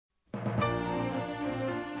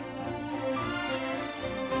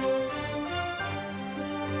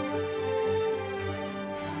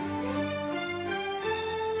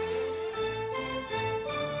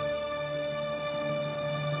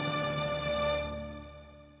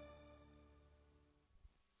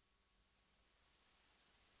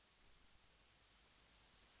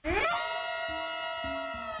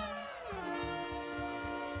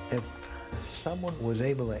If someone was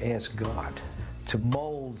able to ask God to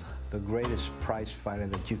mold the greatest prize fighter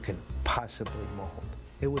that you can possibly mold,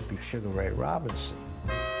 it would be Sugar Ray Robinson.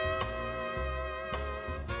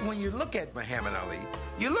 When you look at Muhammad Ali,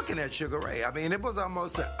 you're looking at Sugar Ray. I mean, it was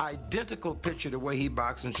almost an identical picture the way he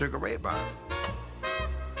boxed and Sugar Ray boxed.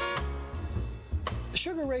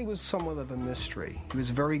 Sugar Ray was somewhat of a mystery. He was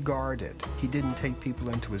very guarded. He didn't take people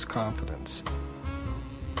into his confidence.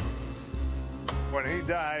 When he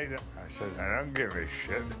died, I said, I don't give a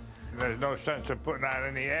shit. There's no sense of putting on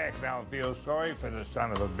any act now and feel sorry for the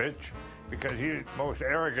son of a bitch, because he's the most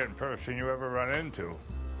arrogant person you ever run into.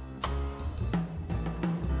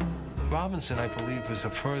 Robinson, I believe, was the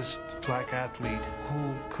first black athlete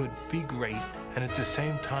who could be great and at the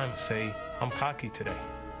same time say, I'm cocky today.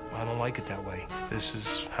 I don't like it that way. This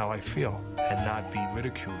is how I feel, and not be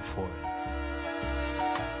ridiculed for it.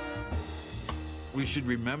 We should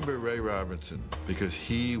remember Ray Robinson because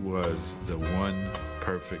he was the one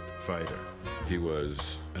perfect fighter. He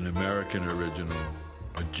was an American original,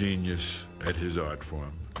 a genius at his art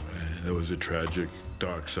form. And there was a tragic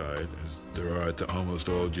dark side, as there are to almost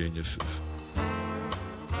all geniuses.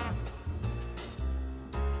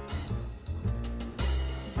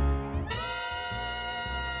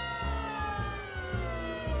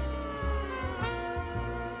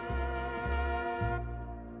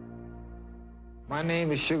 My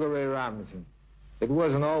name is Sugar Ray Robinson. It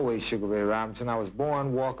wasn't always Sugar Ray Robinson. I was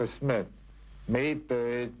born Walker Smith, May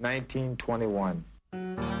 3rd, 1921.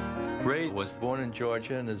 Ray was born in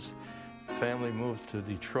Georgia, and his family moved to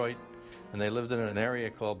Detroit, and they lived in an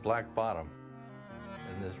area called Black Bottom.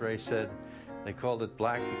 And as Ray said, they called it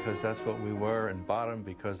black because that's what we were, and bottom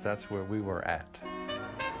because that's where we were at.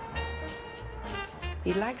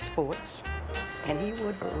 He liked sports, and he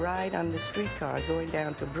would ride on the streetcar going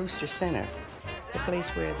down to Brewster Center. It's a place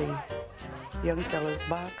where the young fellows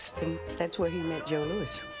boxed, and that's where he met Joe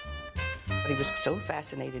Louis. But he was so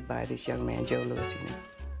fascinated by this young man, Joe Louis, you know,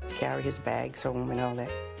 carry his bags home and all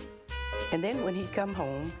that. And then when he'd come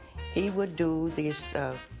home, he would do this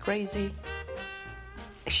crazy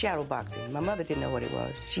shadow boxing. My mother didn't know what it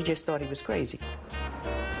was. She just thought he was crazy.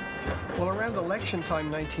 Well, around election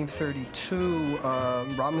time, 1932,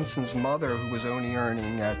 Robinson's mother, who was only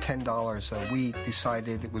earning $10 a week,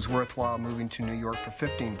 decided it was worthwhile moving to New York for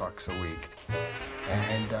 $15 a week.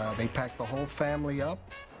 And they packed the whole family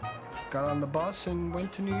up, got on the bus, and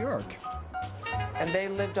went to New York. And they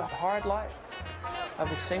lived a hard life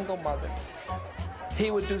of a single mother. He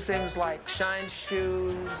would do things like shine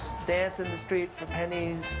shoes, dance in the street for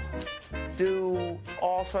pennies, do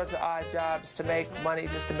all sorts of odd jobs to make money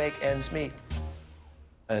just to make ends meet.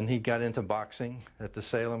 And he got into boxing at the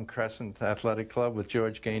Salem Crescent Athletic Club with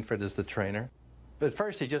George Gainford as the trainer. At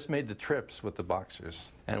first, he just made the trips with the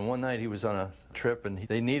boxers. And one night he was on a trip, and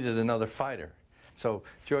they needed another fighter. So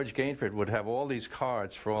George Gainford would have all these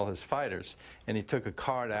cards for all his fighters, and he took a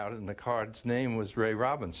card out, and the card's name was Ray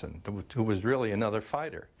Robinson, who was really another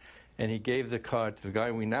fighter. And he gave the card to the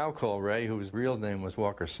guy we now call Ray, whose real name was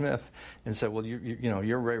Walker Smith, and said, well,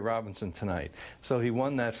 you're Ray Robinson tonight. So he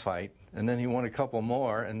won that fight, and then he won a couple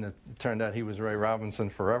more, and it turned out he was Ray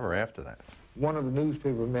Robinson forever after that. One of the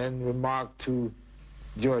newspaper men remarked to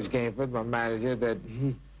George Gainford, my manager, that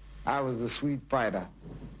I was the sweet fighter.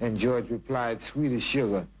 And George replied, sweet as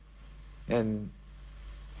sugar. And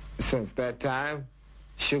since that time,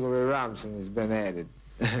 Sugar Ray Robinson has been added.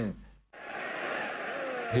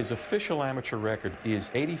 His official amateur record is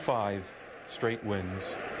 85 straight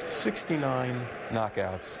wins, 69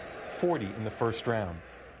 knockouts, 40 in the first round.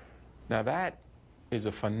 Now that is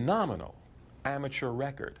a phenomenal amateur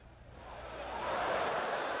record.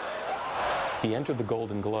 He entered the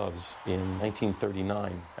Golden Gloves in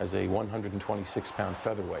 1939 as a 126-pound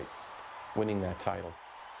featherweight, winning that title.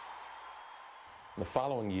 The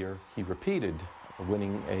following year, he repeated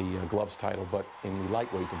winning a gloves title, but in the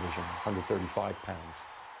lightweight division, 135 pounds.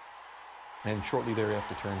 And shortly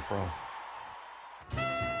thereafter turned pro.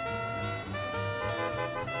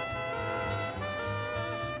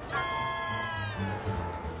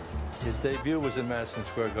 His debut was in Madison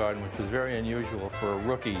Square Garden, which was very unusual for a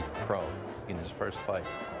rookie pro in his first fight.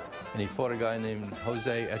 And he fought a guy named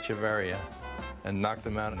Jose Echeverria and knocked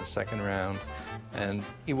him out in the second round. And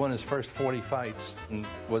he won his first 40 fights and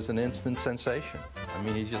was an instant sensation. I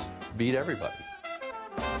mean, he just beat everybody.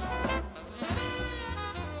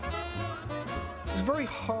 It was very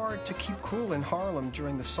hard to keep cool in Harlem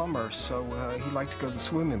during the summer, so he liked to go to the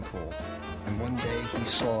swimming pool. And one day he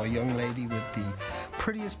saw a young lady with the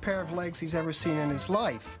prettiest pair of legs he's ever seen in his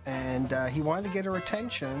life, and he wanted to get her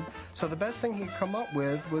attention, so the best thing he could come up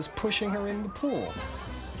with was pushing her in the pool.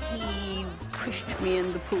 he pushed me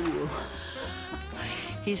in the pool.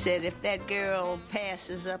 He said, if that girl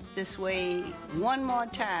passes up this way one more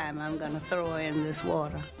time, I'm going to throw her in this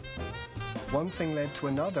water. One thing led to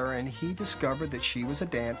another, and he discovered that she was a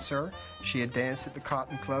dancer. She had danced at the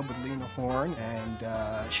Cotton Club with Lena Horne,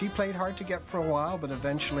 and she played hard to get for a while, but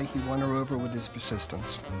eventually he won her over with his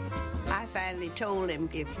persistence. I finally told him,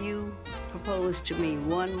 if you propose to me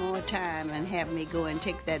one more time and have me go and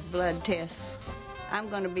take that blood test, I'm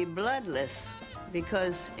going to be bloodless,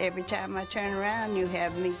 because every time I turn around, you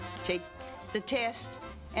have me take the test,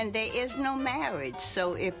 and there is no marriage.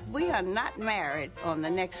 So if we are not married on the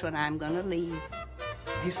next one, I'm going to leave.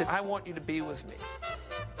 He said, I want you to be with me.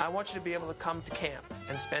 I want you to be able to come to camp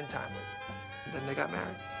and spend time with me. And then they got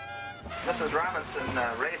married. Mrs.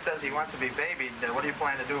 Robinson, Ray says he wants to be babied. What do you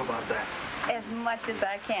plan to do about that? As much as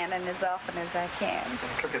I can and as often as I can. And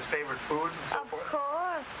cook his favorite foods and so forth? Of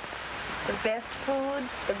course. The best food,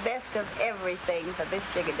 the best of everything for this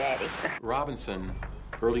sugar daddy. Robinson,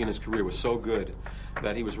 early in his career, was so good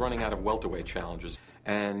that he was running out of welterweight challenges.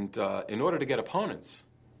 And in order to get opponents,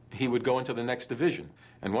 he would go into the next division.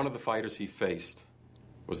 And one of the fighters he faced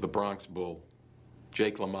was the Bronx Bull,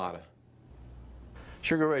 Jake LaMotta.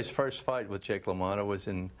 Sugar Ray's first fight with Jake LaMotta was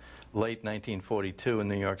in late 1942 in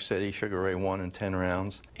New York City. Sugar Ray won in 10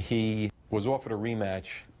 rounds. He was offered a rematch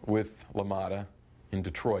with LaMotta in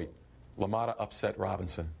Detroit. LaMotta upset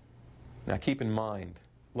Robinson. Now keep in mind,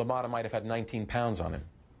 LaMotta might have had 19 pounds on him.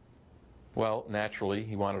 Well, naturally,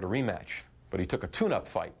 he wanted a rematch, but he took a tune-up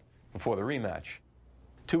fight before the rematch.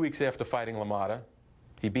 2 weeks after fighting LaMotta,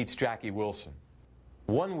 he beats Jackie Wilson.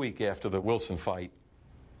 1 week after the Wilson fight,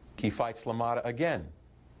 he fights LaMotta again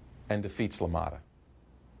and defeats LaMotta.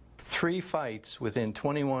 3 fights within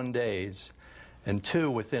 21 days and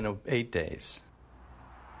 2 within 8 days.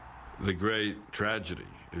 The great tragedy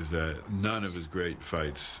is that none of his great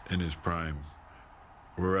fights in his prime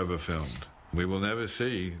were ever filmed. We will never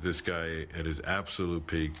see this guy at his absolute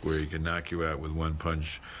peak where he can knock you out with one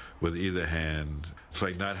punch with either hand. It's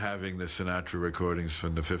like not having the Sinatra recordings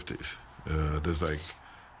from the 50s.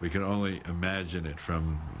 We can only imagine it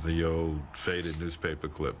from the old faded newspaper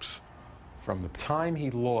clips. From the time he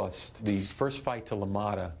lost the first fight to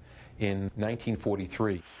LaMotta in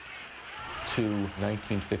 1943 to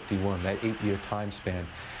 1951, that 8-year time span,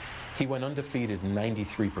 he went undefeated in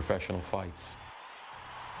 93 professional fights.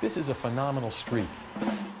 This is a phenomenal streak.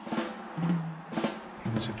 He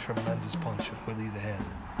was a tremendous puncher with either hand.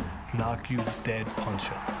 Knock you dead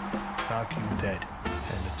puncher. Knock you dead.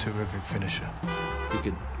 And a terrific finisher. He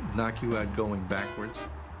could knock you out going backwards.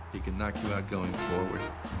 He could knock you out going forward.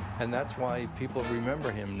 And that's why people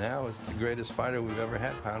remember him now as the greatest fighter we've ever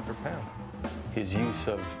had, pound for pound. His use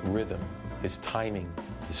of rhythm, his timing,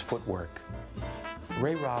 his footwork.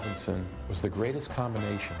 Ray Robinson was the greatest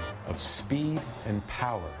combination of speed and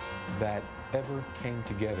power that ever came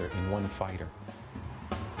together in one fighter.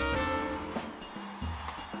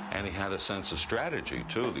 And he had a sense of strategy,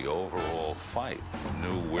 too, the overall fight. He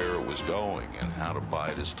knew where it was going and how to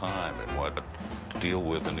bide his time and what to deal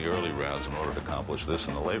with in the early rounds in order to accomplish this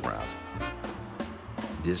in the late rounds.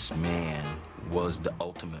 This man was the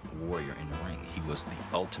ultimate warrior in the ring. He was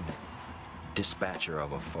the ultimate dispatcher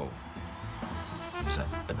of a foe. He was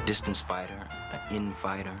a distance fighter, an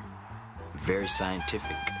in-fighter, very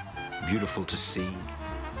scientific, beautiful to see.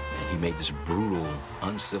 And he made this brutal,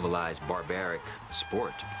 uncivilized, barbaric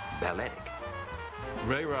sport balletic.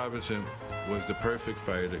 Ray Robinson was the perfect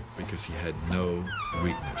fighter because he had no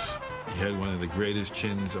weakness. He had one of the greatest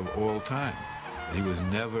chins of all time. He was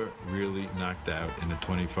never really knocked out in a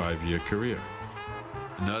 25-year career.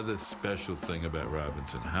 Another special thing about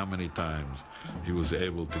Robinson, how many times he was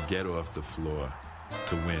able to get off the floor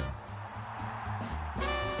to win.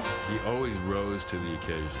 He always rose to the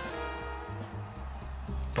occasion.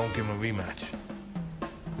 Don't give him a rematch.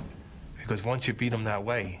 Because once you beat him that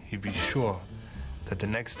way, you'd be sure that the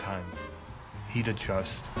next time he'd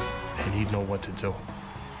adjust and he'd know what to do.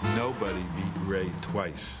 Nobody beat Ray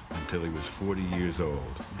twice until he was 40 years old.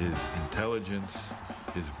 His intelligence,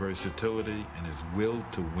 his versatility, and his will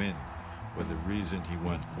to win were the reason he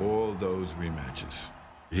won all those rematches.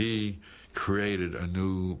 He created a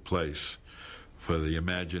new place for the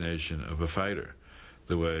imagination of a fighter,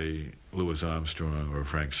 the way Louis Armstrong or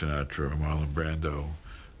Frank Sinatra or Marlon Brando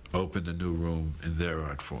opened a new room in their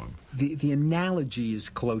art form. The analogy is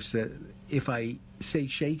closer if I say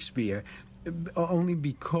Shakespeare, only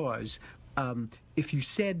because if you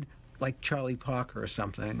said like Charlie Parker or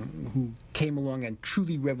something, who came along and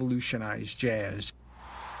truly revolutionized jazz,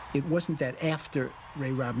 it wasn't that after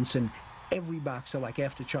Ray Robinson, every boxer, like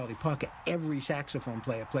after Charlie Parker, every saxophone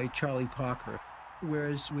player played Charlie Parker.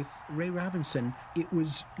 Whereas with Ray Robinson, it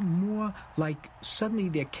was more like suddenly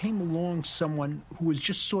there came along someone who was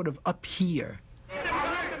just sort of up here.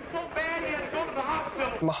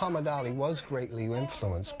 Muhammad Ali was greatly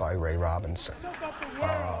influenced by Ray Robinson,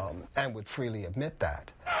 and would freely admit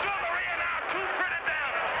that.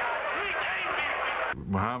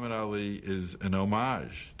 Muhammad Ali is an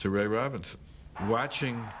homage to Ray Robinson.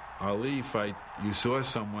 Watching Ali fight, you saw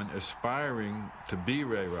someone aspiring to be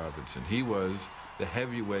Ray Robinson. He was the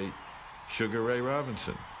heavyweight Sugar Ray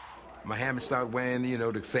Robinson. Muhammad started wearing, you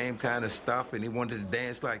know, the same kind of stuff, and he wanted to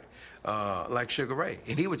dance like Sugar Ray.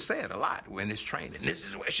 And he would say it a lot in his training. This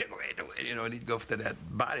is what Sugar Ray do, you know, and he'd go for that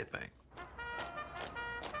body thing.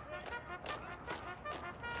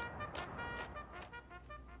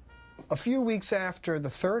 A few weeks after the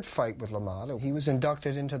third fight with LaMotta, he was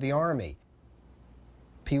inducted into the Army.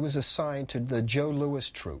 He was assigned to the Joe Louis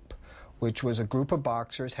Troop, which was a group of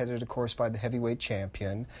boxers headed, of course, by the heavyweight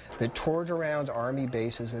champion that toured around Army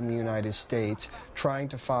bases in the United States trying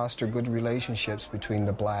to foster good relationships between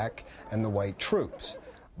the black and the white troops.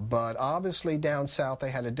 But obviously down south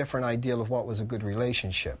they had a different ideal of what was a good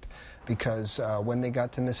relationship, because when they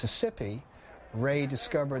got to Mississippi, Ray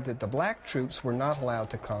discovered that the black troops were not allowed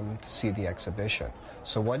to come to see the exhibition.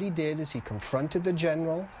 So what he did is he confronted the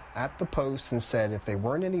general at the post and said if there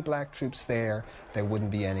weren't any black troops there, there wouldn't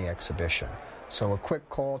be any exhibition. So a quick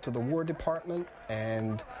call to the War Department,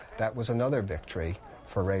 and that was another victory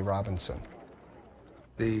for Ray Robinson.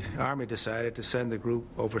 The Army decided to send the group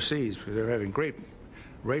overseas because they were having great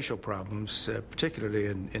racial problems, particularly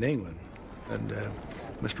in England. And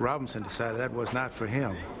Mr. Robinson decided that was not for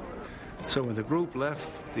him. So when the group left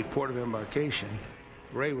the port of embarkation,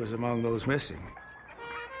 Ray was among those missing.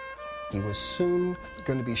 He was soon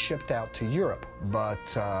going to be shipped out to Europe,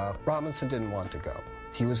 but Robinson didn't want to go.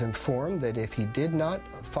 He was informed that if he did not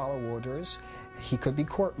follow orders, he could be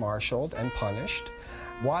court-martialed and punished.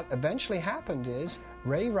 What eventually happened is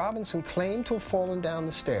Ray Robinson claimed to have fallen down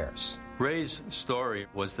the stairs. Ray's story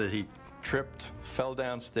was that he tripped, fell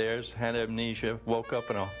downstairs, had amnesia, woke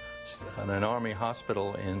up in an Army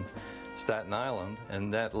hospital in Staten Island,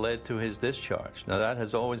 and that led to his discharge. Now, that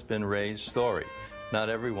has always been Ray's story. Not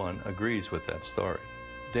everyone agrees with that story.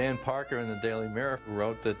 Dan Parker in the Daily Mirror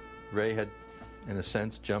wrote that Ray had, in a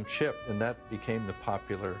sense, jumped ship, and that became the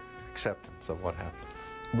popular acceptance of what happened.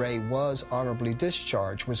 Ray was honorably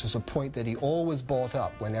discharged, which is a point that he always brought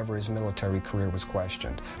up whenever his military career was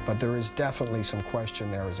questioned. But there is definitely some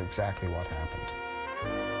question there as exactly what happened.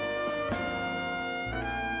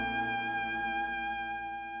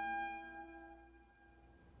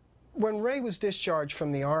 When Ray was discharged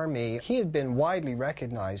from the Army, he had been widely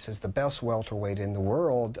recognized as the best welterweight in the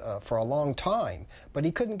world for a long time, but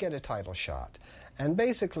he couldn't get a title shot. And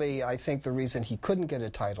basically, I think the reason he couldn't get a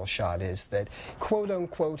title shot is that,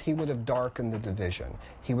 quote-unquote, he would have darkened the division.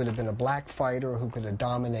 He would have been a black fighter who could have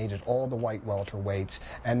dominated all the white welterweights,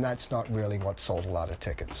 and that's not really what sold a lot of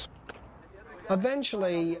tickets.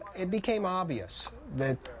 Eventually, it became obvious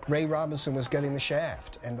that Ray Robinson was getting the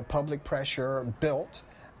shaft, and the public pressure built,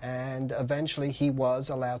 and eventually he was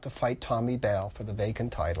allowed to fight Tommy Bell for the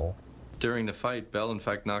vacant title. During the fight, Bell, in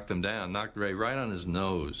fact, knocked him down, knocked Ray right on his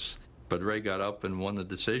nose. But Ray got up and won the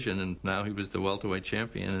decision, and now he was the welterweight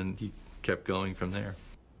champion, and he kept going from there.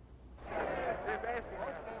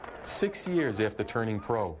 6 years after turning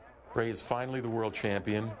pro, Ray is finally the world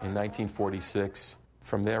champion in 1946.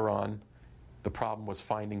 From there on, the problem was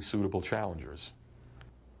finding suitable challengers.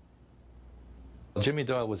 Jimmy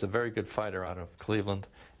Doyle was a very good fighter out of Cleveland,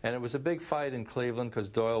 and it was a big fight in Cleveland because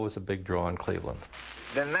Doyle was a big draw in Cleveland.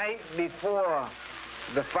 The night before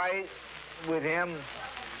the fight with him,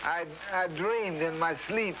 I dreamed in my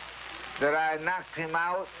sleep that I knocked him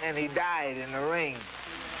out and he died in the ring.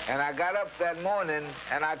 And I got up that morning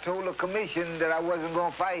and I told the commission that I wasn't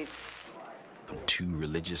going to fight. 2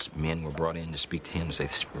 religious men were brought in to speak to him and say,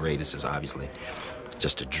 Ray, this is obviously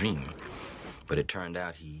just a dream. But it turned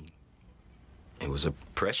out it was a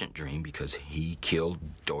prescient dream because he killed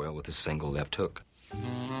Doyle with a single left hook.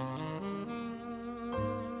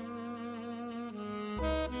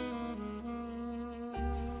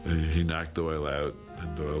 He knocked Doyle out,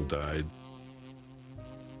 and Doyle died.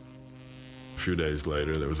 A few days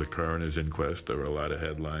later, there was a coroner's inquest. There were a lot of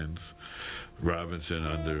headlines. Robinson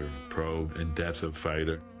under probe and death of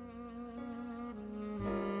fighter.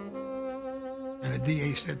 And the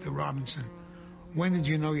DA said to Robinson, "When did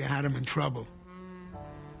you know you had him in trouble?"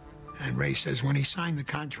 And Ray says, "When he signed the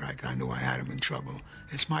contract, I knew I had him in trouble.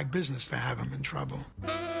 It's my business to have him in trouble."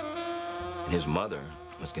 And his mother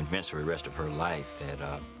was convinced for the rest of her life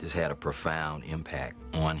that this had a profound impact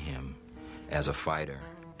on him as a fighter,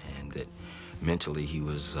 and that mentally he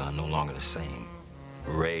was no longer the same.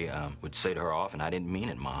 Ray would say to her often, "I didn't mean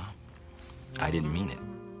it, Ma. I didn't mean it."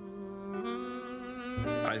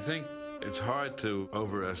 I think it's hard to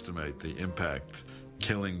overestimate the impact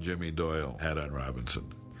killing Jimmy Doyle had on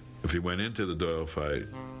Robinson. If he went into the Doyle fight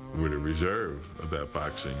with a reserve about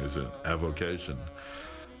boxing as an avocation,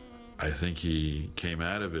 I think he came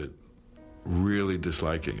out of it really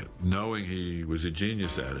disliking it, knowing he was a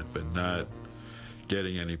genius at it, but not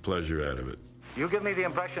getting any pleasure out of it. You give me the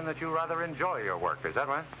impression that you rather enjoy your work, is that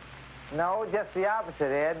right? No, just the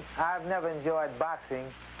opposite, Ed. I've never enjoyed boxing.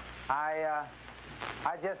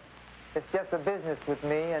 It's just a business with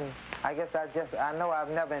me, and I guess I know I've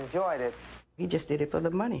never enjoyed it. He just did it for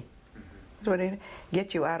the money. That's what it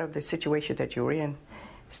get you out of the situation that you're in,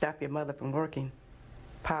 stop your mother from working,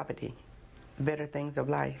 poverty, better things of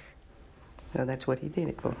life. So that's what he did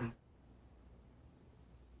it for.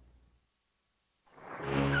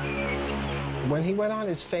 When he went on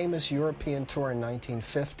his famous European tour in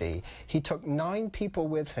 1950, he took 9 people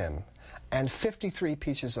with him and 53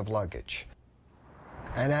 pieces of luggage.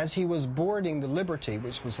 And as he was boarding the Liberty,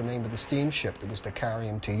 which was the name of the steamship that was to carry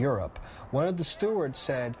him to Europe, one of the stewards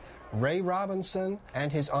said, "Ray Robinson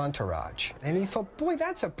and his entourage." And he thought, boy,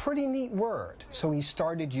 that's a pretty neat word. So he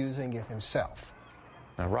started using it himself.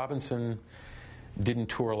 Now, Robinson didn't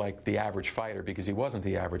tour like the average fighter because he wasn't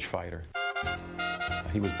the average fighter.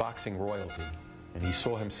 He was boxing royalty, and he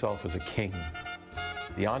saw himself as a king.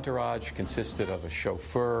 The entourage consisted of a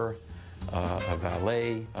chauffeur, a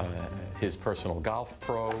valet, his personal golf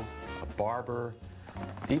pro, a barber,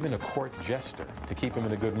 even a court jester to keep him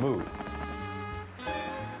in a good mood.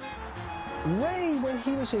 Ray, when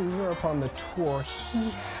he was in Europe on the tour, he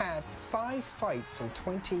had 5 fights in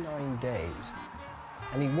 29 days,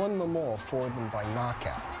 and he won them all, 4 of them by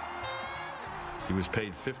knockout. He was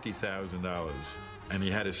paid $50,000, and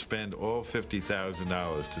he had to spend all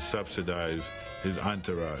 $50,000 to subsidize his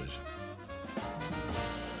entourage.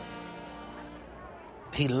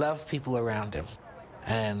 He loved people around him,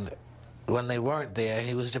 and when they weren't there,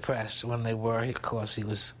 he was depressed. When they were, of course, he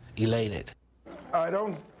was elated. I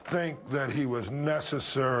don't think that he was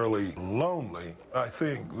necessarily lonely. I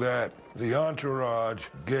think that the entourage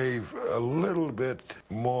gave a little bit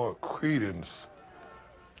more credence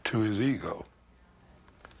to his ego.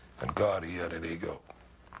 And God, he had an ego.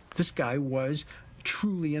 This guy was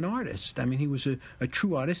truly an artist. I mean, he was a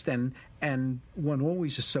true artist, and one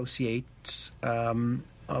always associates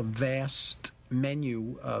a vast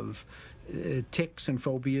menu of tics and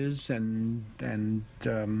phobias and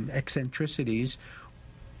eccentricities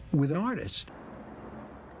with an artist.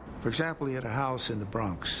 For example, he had a house in the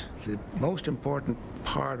Bronx. The most important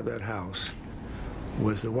part of that house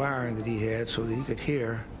was the wiring that he had so that he could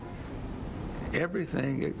hear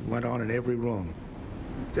everything that went on in every room.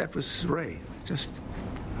 That was Ray. Just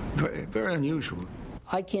very, very unusual.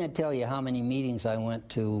 I can't tell you how many meetings I went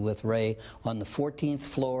to with Ray on the 14th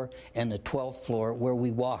floor and the 12th floor where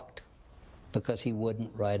we walked because he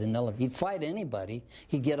wouldn't ride an elevator. He'd fight anybody.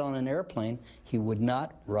 He'd get on an airplane. He would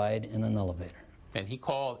not ride in an elevator. And he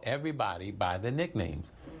called everybody by their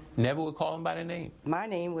nicknames. Never would call them by their name. My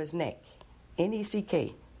name was Neck,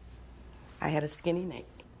 N-E-C-K. I had a skinny neck.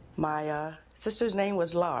 My sister's name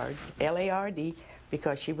was Lard, L-A-R-D,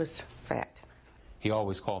 because she was fat. He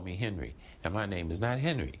always called me Henry, and my name is not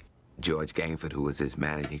Henry. George Gainford, who was his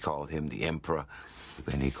manager, he called him the Emperor,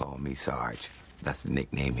 and he called me Sarge. That's the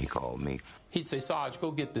nickname he called me. He'd say, "Sarge,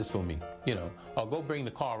 go get this for me," or "Go bring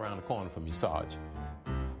the car around the corner for me, Sarge."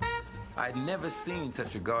 I'd never seen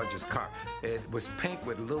such a gorgeous car. It was pink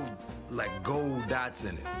with little, like, gold dots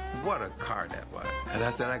in it. What a car that was. And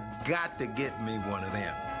I said, I got to get me one of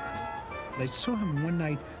them. I saw him one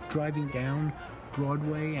night driving down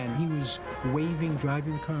Broadway, and he was waving,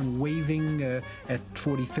 driving the car and waving at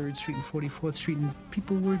 43rd Street and 44th Street, and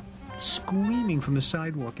people were screaming from the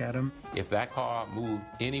sidewalk at him. If that car moved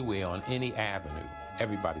anywhere on any avenue,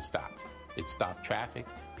 everybody stopped. It stopped traffic.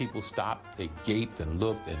 People stopped, they gaped and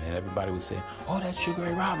looked, and then everybody would say, "Oh, that's Sugar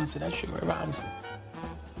Ray Robinson, that's Sugar Ray Robinson."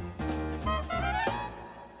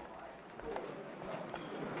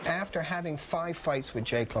 After having 5 fights with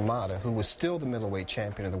Jake LaMotta, who was still the middleweight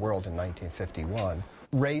champion of the world in 1951,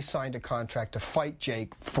 Ray signed a contract to fight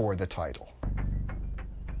Jake for the title.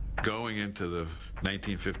 Going into the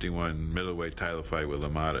 1951 middleweight title fight with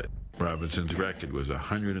LaMotta, Robinson's record was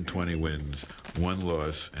 120 wins, 1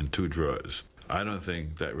 loss, and 2 draws. I don't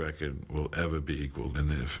think that record will ever be equaled in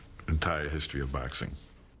the entire history of boxing.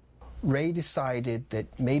 Ray decided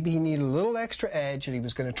that maybe he needed a little extra edge and he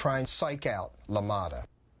was going to try and psych out LaMotta.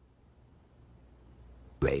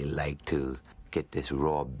 Ray liked to get this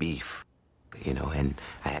raw beef you know, and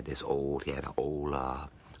he had an old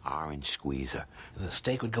orange squeezer. The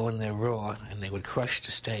steak would go in there raw, and they would crush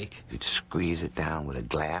the steak. You'd squeeze it down with a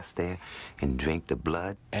glass there and drink the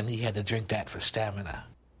blood. And he had to drink that for stamina.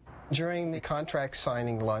 During the contract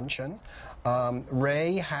signing luncheon,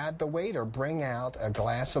 Ray had the waiter bring out a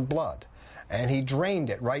glass of blood, and he drained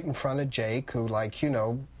it right in front of Jake, who, like, you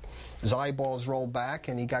know, his eyeballs rolled back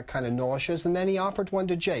and he got kind of nauseous, and then he offered one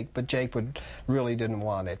to Jake, but Jake really didn't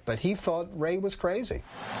want it. But he thought Ray was crazy.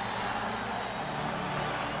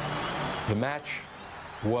 The match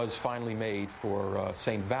was finally made for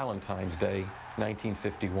St. Valentine's Day,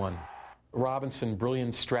 1951. Robinson,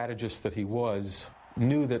 brilliant strategist that he was,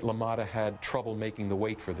 knew that LaMotta had trouble making the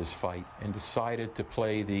weight for this fight and decided to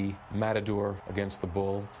play the Matador against the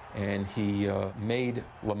Bull, and he made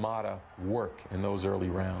LaMotta work in those early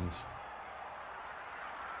rounds.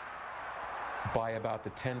 By about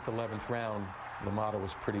the 10th, 11th round, LaMotta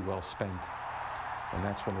was pretty well spent, and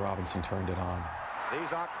that's when Robinson turned it on.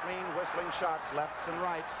 These are clean whistling shots, lefts and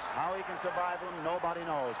rights. How he can survive them, nobody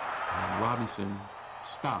knows. And Robinson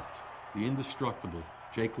stopped the indestructible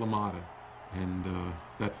Jake LaMotta, and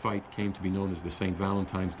that fight came to be known as the St.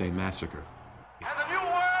 Valentine's Day Massacre. And the new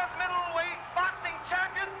world middleweight boxing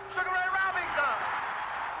champion, Sugar Ray Robinson.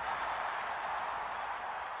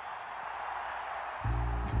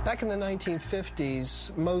 Back in the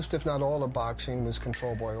 1950s, most, if not all, of boxing was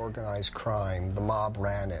controlled by organized crime. The mob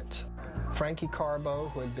ran it. Frankie Carbo,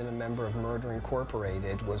 who had been a member of Murder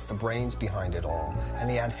Incorporated, was the brains behind it all. And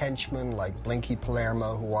he had henchmen like Blinky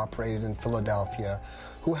Palermo, who operated in Philadelphia,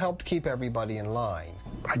 who helped keep everybody in line.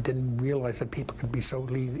 I didn't realize that people could be so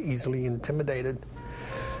easily intimidated.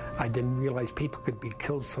 I didn't realize people could be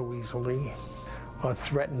killed so easily, or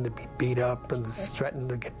threatened to be beat up, and threatened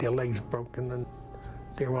to get their legs broken and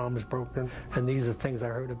their arms broken. And these are things I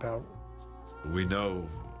heard about. We know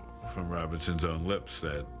from Robinson's own lips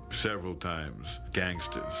that several times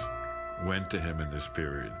gangsters went to him in this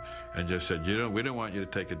period and just said, we don't want you to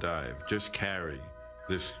take a dive. Just carry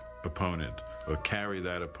this opponent or carry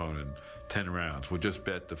that opponent 10 rounds. We'll just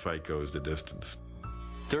bet the fight goes the distance.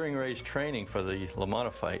 During Ray's training for the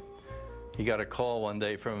LaMotta fight, he got a call one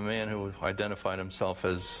day from a man who identified himself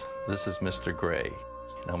as, "This is Mr. Gray."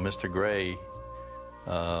 Now, Mr. Gray,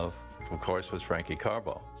 of course, was Frankie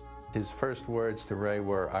Carbo. His first words to Ray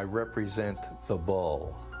were, "I represent the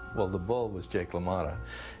Bull." Well, the Bull was Jake LaMotta.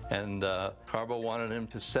 And Carbo wanted him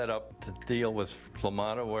to set up to deal with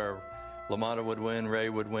LaMotta, where LaMotta would win, Ray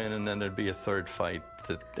would win, and then there'd be a third fight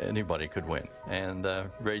that anybody could win. And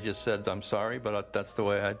Ray just said, "I'm sorry, but that's the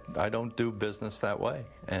way I don't do business that way."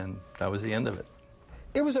 And that was the end of it.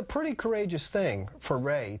 It was a pretty courageous thing for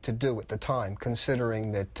Ray to do at the time,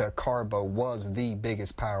 considering that Carbo was the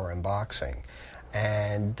biggest power in boxing.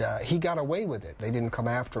 And he got away with it. They didn't come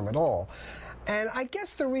after him at all. And I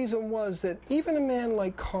guess the reason was that even a man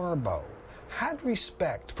like Carbo had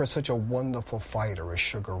respect for such a wonderful fighter as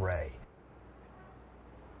Sugar Ray.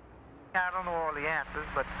 I don't know all the answers,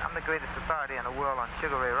 but I'm the greatest authority in the world on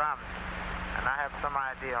Sugar Ray Robinson. And I have some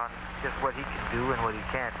idea on just what he can do and what he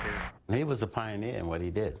can't do. He was a pioneer in what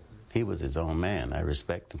he did. He was his own man. I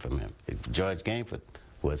respect him from him. George Gainford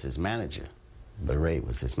was his manager, but Ray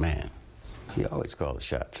was his man. He always called the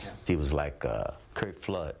shots. He was like Kurt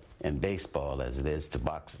Flood in baseball as it is to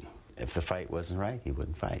boxing. If the fight wasn't right, he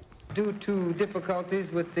wouldn't fight. Due to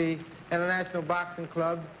difficulties with the International Boxing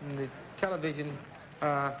Club and the television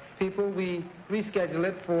people, we rescheduled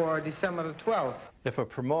it for December the 12th. If a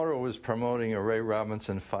promoter was promoting a Ray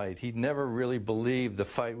Robinson fight, he'd never really believed the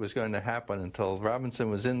fight was going to happen until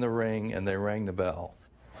Robinson was in the ring and they rang the bell.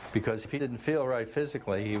 Because if he didn't feel right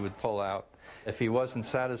physically, he would pull out. If he wasn't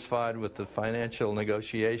satisfied with the financial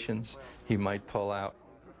negotiations, he might pull out.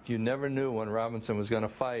 You never knew when Robinson was going to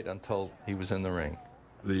fight until he was in the ring.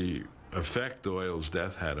 The effect Doyle's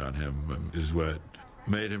death had on him is what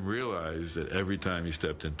made him realize that every time he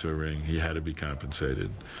stepped into a ring, he had to be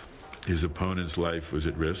compensated. His opponent's life was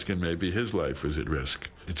at risk, and maybe his life was at risk.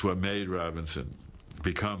 It's what made Robinson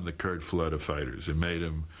become the Kurt Flood of fighters. It made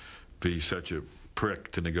him be such a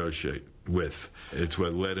prick to negotiate with. It's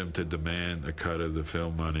what led him to demand a cut of the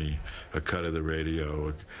film money, a cut of the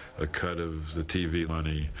radio, a cut of the TV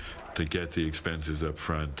money, to get the expenses up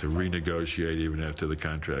front, to renegotiate even after the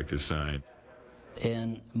contract is signed.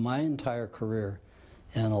 In my entire career,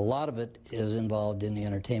 and a lot of it is involved in the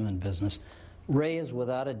entertainment business, Ray is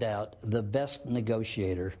without a doubt the best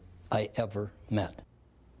negotiator I ever met.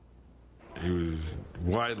 He was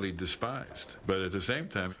widely despised, but at the same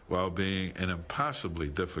time, while being an impossibly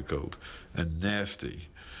difficult and nasty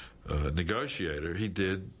negotiator, he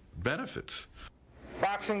did benefits.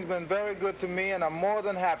 Boxing's been very good to me, and I'm more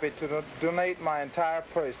than happy to donate my entire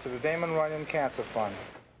purse to the Damon Runyon Cancer Fund.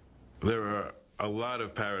 There are a lot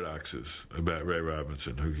of paradoxes about Ray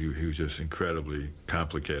Robinson, he was just an incredibly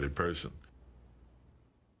complicated person.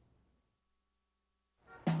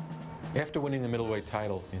 After winning the middleweight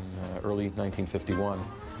title in early 1951,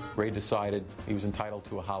 Ray decided he was entitled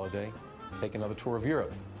to a holiday, take another tour of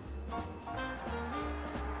Europe.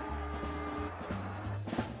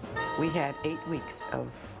 We had 8 weeks of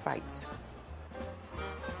fights.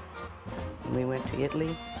 We went to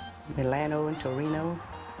Italy, Milano and Torino.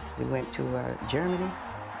 We went to Germany.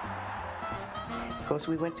 Of course,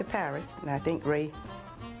 we went to Paris, and I think Ray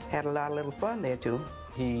had a lot of little fun there, too.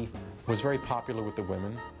 He was very popular with the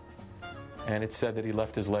women, and it's said that he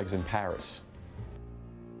left his legs in Paris.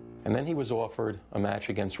 And then he was offered a match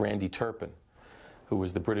against Randy Turpin, who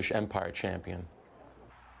was the British Empire champion.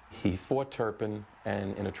 He fought Turpin,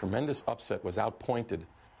 and in a tremendous upset was outpointed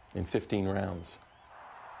in 15 rounds.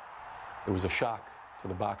 It was a shock to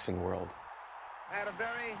the boxing world. I had a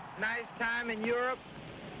very nice time in Europe.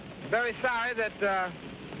 Very sorry that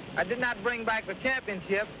I did not bring back the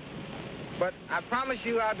championship, but I promise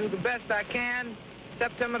you I'll do the best I can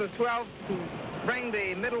September the 12th to bring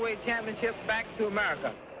the middleweight championship back to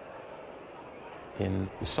America. In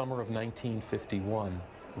the summer of 1951,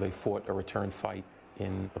 they fought a return fight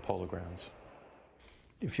in the Polo Grounds.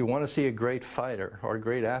 If you want to see a great fighter or a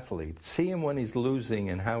great athlete, see him when he's losing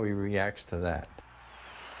and how he reacts to that.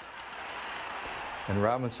 And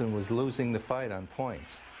Robinson was losing the fight on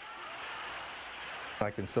points.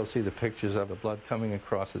 I can still see the pictures of the blood coming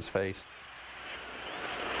across his face.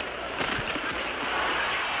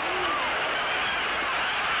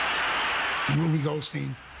 Ruby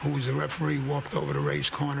Goldstein, who was the referee, walked over to Ray's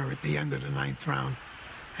corner at the end of the 9th round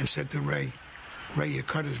and said to Ray, "Ray, your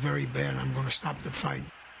cut is very bad. I'm going to stop the fight."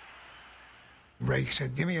 Ray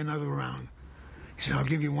said, "Give me another round." He said, "I'll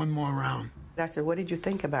give you one more round." I said, "What did you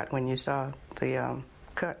think about when you saw the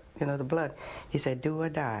cut, you know, the blood?" He said, "Do or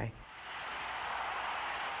die."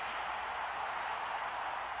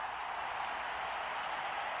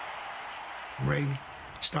 Ray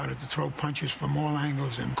started to throw punches from all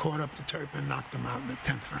angles and caught up to Turpin and knocked him out in the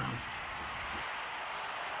 10th round.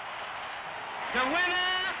 The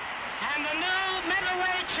winner and the new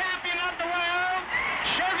middleweight champion of the world,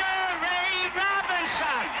 Sugar Ray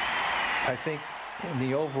Robinson. I think in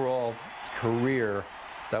the overall career,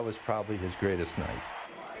 that was probably his greatest night.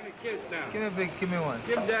 Give me one.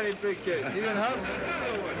 Give Daddy a big kiss. You didn't hug?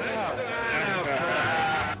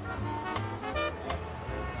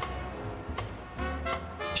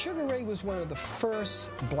 Sugar Ray was one of the first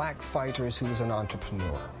black fighters who was an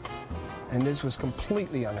entrepreneur. And this was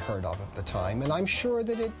completely unheard of at the time, and I'm sure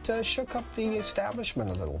that it shook up the establishment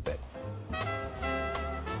a little bit.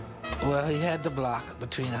 Well, he had the block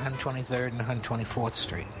between 123rd and 124th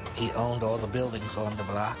Street. He owned all the buildings on the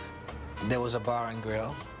block. There was a bar and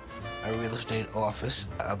grill, a real estate office,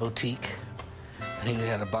 a boutique, and he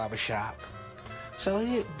had a barber shop. So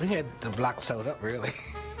he had the block sewed up, really.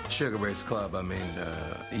 Sugar Ray's Club, I mean,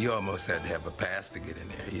 you almost had to have a pass to get in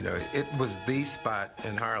there. You know, it was the spot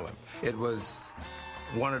in Harlem. It was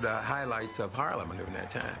one of the highlights of Harlem during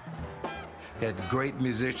that time. Had great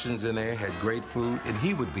musicians in there, had great food, and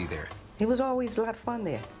he would be there. It was always a lot of fun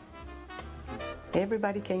there.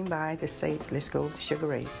 Everybody came by to say, "Let's go to Sugar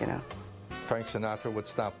Ray's," you know. Frank Sinatra would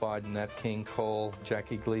stop by, Nat King Cole,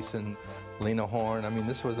 Jackie Gleason, Lena Horne. I mean,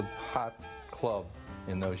 this was a hot club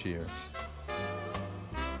in those years.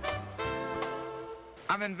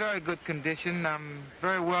 I'm in very good condition. I'm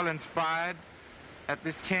very well inspired at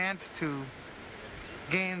this chance to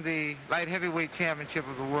gain the light heavyweight championship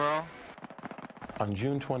of the world. On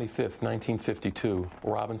June 25th, 1952,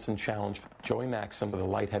 Robinson challenged Joey Maxim for the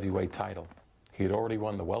light heavyweight title. He had already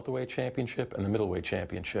won the welterweight championship and the middleweight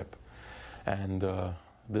championship. And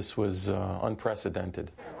this was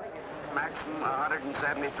unprecedented. Maxim,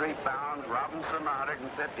 173 pounds. Robinson,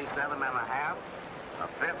 157 and a half. A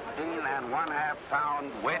 15 1/2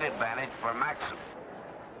 pound weight advantage for Maxim.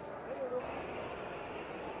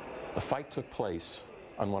 The fight took place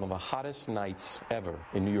on one of the hottest nights ever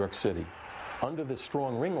in New York City. Under the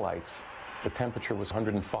strong ring lights, the temperature was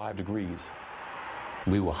 105 degrees.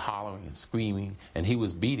 We were hollering and screaming, and he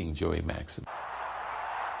was beating Joey Maxim.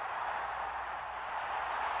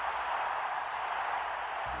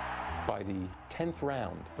 By the 10th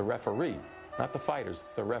round, the referee, not the fighters,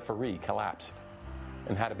 the referee collapsed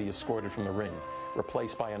and had to be escorted from the ring,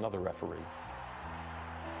 replaced by another referee.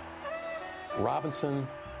 Robinson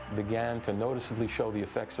began to noticeably show the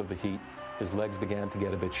effects of the heat. His legs began to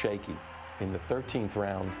get a bit shaky. In the 13th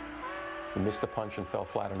round, he missed a punch and fell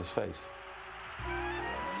flat on his face.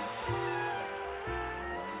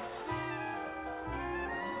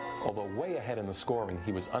 Although way ahead in the scoring,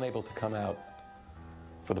 he was unable to come out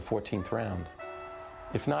for the 14th round.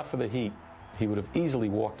 If not for the heat, he would have easily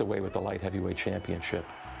walked away with the light heavyweight championship.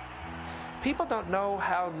 People don't know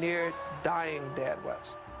how near dying Dad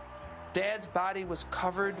was. Dad's body was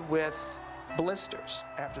covered with blisters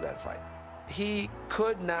after that fight. He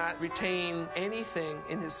could not retain anything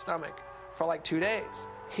in his stomach for like 2 days.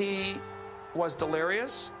 He was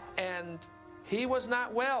delirious, and he was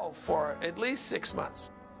not well for at least 6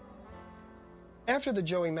 months. After the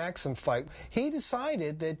Joey Maxim fight, he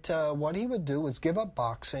decided that what he would do was give up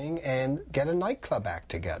boxing and get a nightclub act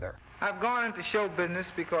together. I've gone into show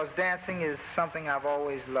business because dancing is something I've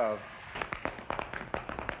always loved.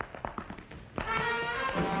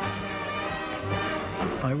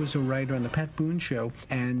 I was a writer on the Pat Boone Show,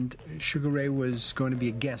 and Sugar Ray was going to be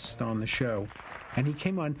a guest on the show. And he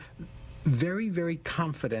came on very, very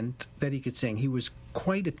confident that he could sing. He was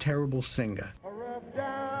quite a terrible singer.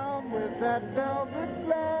 With that velvet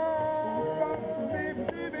glove,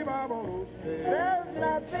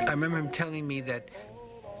 I remember him telling me that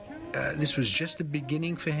this was just the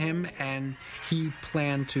beginning for him, and he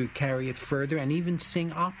planned to carry it further and even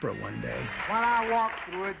sing opera one day. When I walk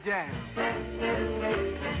through a jam,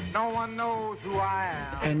 no one knows who I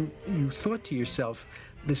am. And you thought to yourself,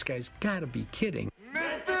 this guy's got to be kidding.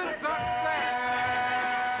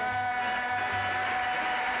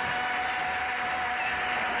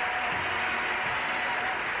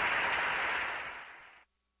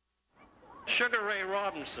 Sugar Ray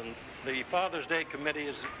Robinson, the Father's Day Committee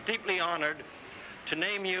is deeply honored to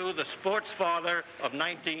name you the sports father of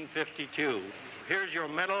 1952. Here's your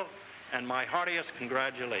medal and my heartiest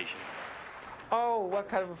congratulations. Oh, what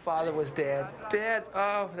kind of a father was Dad? Dad,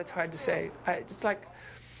 oh, that's hard to say. It's like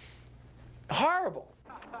horrible.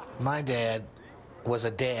 My dad was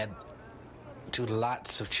a dad to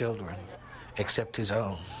lots of children, except his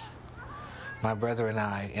own. My brother and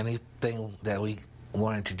I, anything that we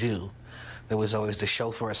wanted to do, there was always the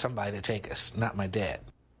chauffeur or somebody to take us, not my dad.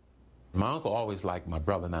 My uncle always liked my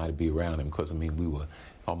brother and I to be around him because, I mean, we were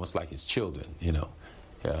almost like his children, you know.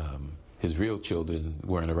 His real children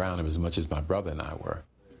weren't around him as much as my brother and I were.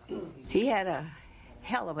 He had a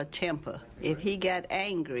hell of a temper. If he got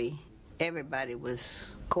angry, everybody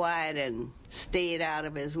was quiet and stayed out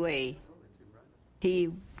of his way.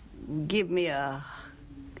 He give me a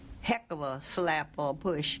heck of a slap or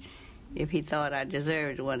push if he thought I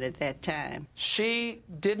deserved one at that time. She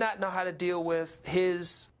did not know how to deal with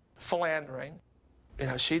his philandering. You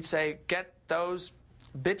know, she'd say, "Get those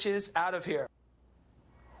bitches out of here."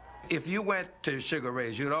 If you went to Sugar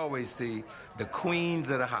Ray's, you'd always see the queens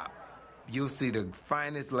of the hop. You'll see the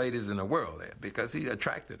finest ladies in the world there because he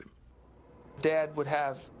attracted him. Dad would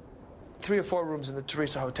have 3 or 4 rooms in the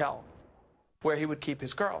Teresa Hotel where he would keep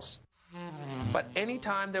his girls. But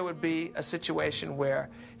anytime there would be a situation where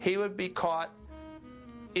he would be caught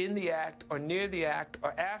in the act or near the act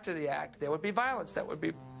or after the act, there would be violence that would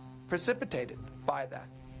be precipitated by that.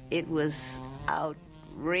 It was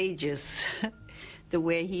outrageous the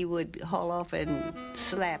way he would haul off and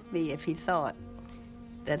slap me if he thought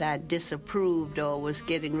that I disapproved or was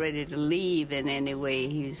getting ready to leave in any way.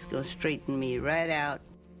 He was going to straighten me right out.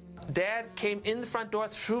 Dad came in the front door,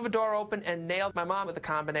 threw the door open, and nailed my mom with a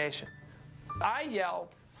combination. I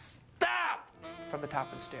yelled, "Stop!" from the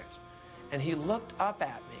top of the stairs. And he looked up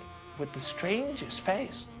at me with the strangest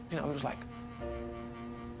face. You know, it was like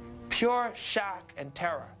pure shock and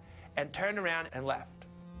terror, and turned around and left.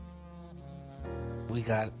 We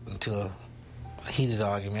got into a heated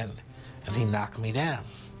argument, and he knocked me down.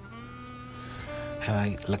 And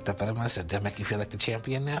I looked up at him and I said, "Does that make you feel like the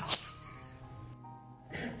champion now?"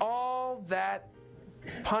 All that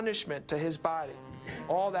punishment to his body,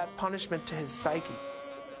 all that punishment to his psyche,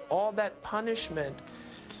 all that punishment,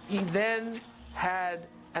 he then had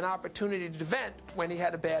an opportunity to vent when he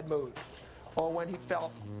had a bad mood or when he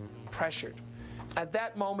felt pressured. At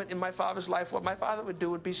that moment in my father's life, what my father would do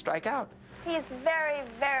would be strike out. He's very,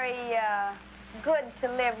 very good to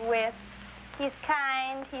live with. He's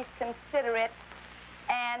kind, he's considerate,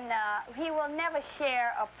 and he will never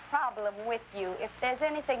share a problem with you. If there's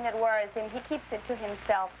anything that worries him, he keeps it to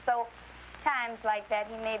himself. So times like that,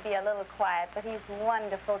 he may be a little quiet, but he's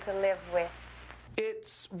wonderful to live with.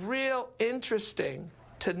 It's real interesting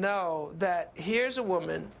to know that here's a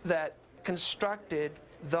woman that constructed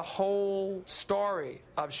the whole story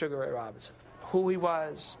of Sugar Ray Robinson, who he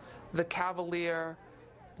was, the cavalier,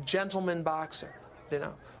 gentleman boxer, you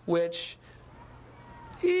know, which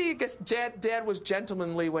I guess Dad was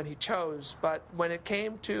gentlemanly when he chose, but when it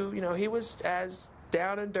came to, you know, he was as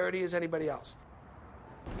down and dirty as anybody else.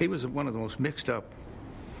 He was one of the most mixed up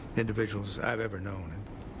individuals I've ever known.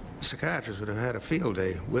 psychiatrists would have had a field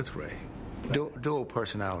day with Ray. Dual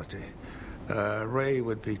personality. Ray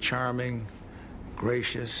would be charming,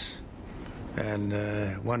 gracious, and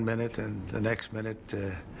 1 minute and the next minute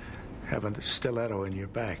have a stiletto in your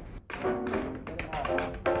back.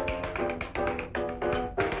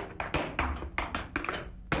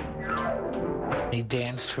 He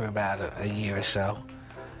danced for about a year or so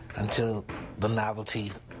until the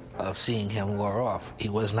novelty of seeing him wore off. He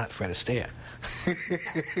was not Fred Astaire.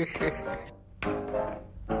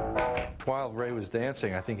 While Ray was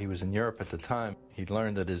dancing, I think he was in Europe at the time, he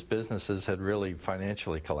learned that his businesses had really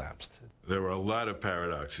financially collapsed. There were a lot of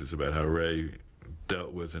paradoxes about how Ray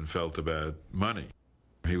dealt with and felt about money.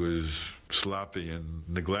 He was sloppy and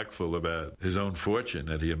neglectful about his own fortune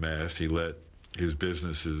that he amassed. He let his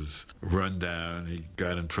businesses run down. He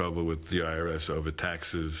got in trouble with the IRS over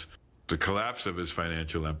taxes. The collapse of his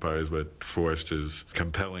financial empire is what forced his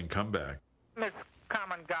compelling comeback. It's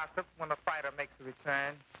common gossip when a fighter makes a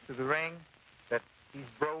return to the ring that he's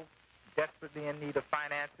broke, desperately in need of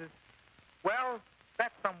finances. Well,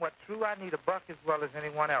 that's somewhat true. I need a buck as well as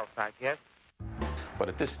anyone else, I guess. But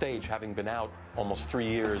at this stage, having been out almost 3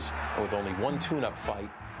 years and with only one tune-up fight,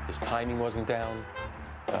 his timing wasn't down,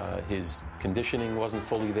 his conditioning wasn't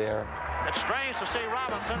fully there. It's strange to see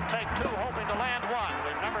Robinson take two, hoping to land one.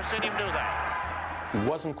 We've never seen him do that. He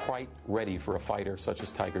wasn't quite ready for a fighter such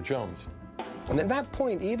as Tiger Jones. And at that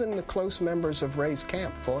point, even the close members of Ray's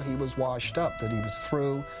camp thought he was washed up, that he was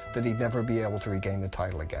through, that he'd never be able to regain the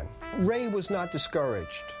title again. Ray was not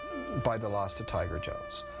discouraged by the loss to Tiger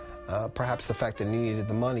Jones. Perhaps the fact that he needed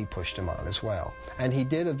the money pushed him on as well. And he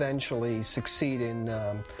did eventually succeed in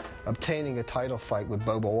obtaining a title fight with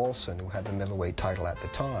Bobo Olson, who had the middleweight title at the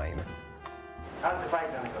time. How's the fight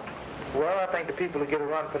going to go? Well, I think the people will get a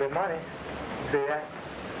run for their money. See that?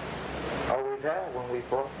 Always have when we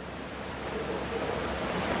fought.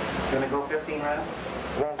 Going to go 15 rounds?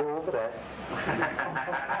 Won't go over that.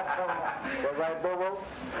 That right, Bobo?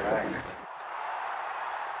 Right.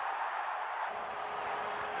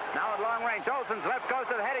 Now at long range, Olson's left goes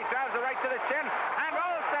to the head. He drives the right to the chin. And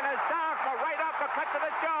Olson is down for right uppercut to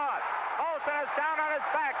the jaw. Olson is down on his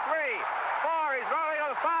back. 3, 4. He's rolling to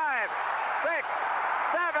the 5, 6,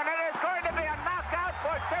 7. It is going to be a knockout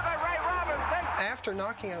for Sugar Ray Robinson. After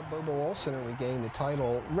knocking out Bobo Olson and regaining the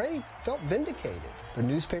title, Ray felt vindicated. The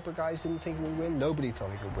newspaper guys didn't think he would win. Nobody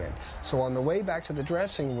thought he could win. So on the way back to the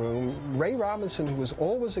dressing room, Ray Robinson, who was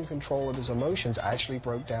always in control of his emotions, actually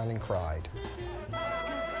broke down and cried.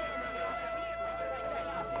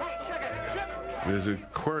 There's a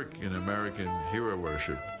quirk in American hero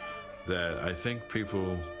worship that I think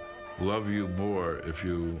people love you more if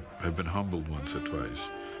you have been humbled once or twice,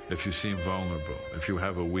 if you seem vulnerable, if you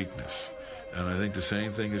have a weakness. And I think the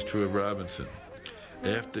same thing is true of Robinson.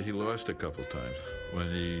 After he lost a couple times, when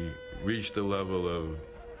he reached the level of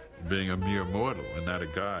being a mere mortal and not a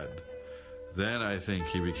god, then I think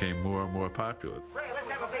he became more and more popular. Ray, let's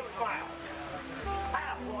have a big smile.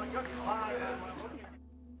 Boy, good smile.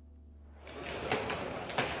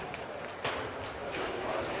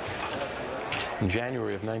 In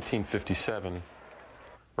January of 1957,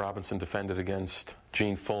 Robinson defended against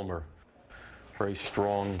Gene Fullmer. Very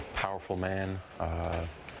strong, powerful man,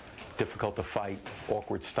 difficult to fight,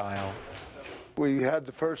 awkward style. We had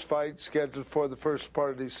the first fight scheduled for the first part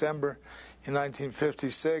of December in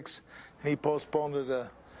 1956, and he postponed it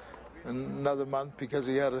another month because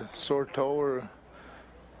he had a sore toe or a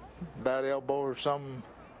bad elbow or something.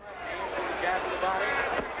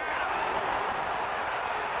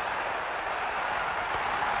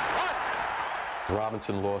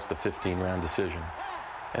 Robinson lost a 15-round decision.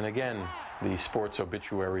 And again, the sports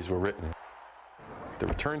obituaries were written. The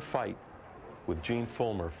return fight with Gene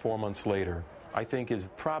Fullmer 4 months later, I think, is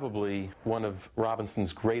probably one of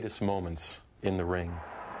Robinson's greatest moments in the ring.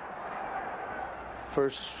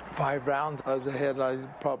 First 5 rounds, I was ahead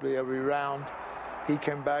probably every round. He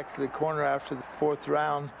came back to the corner after the 4th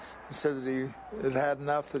round and said that he had had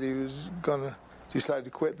enough, that he was going to decide to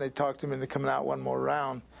quit, and they talked him into coming out one more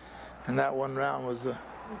round. And that one round was the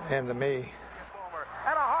end of me. And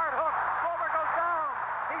a hard hook. Fullmer goes down.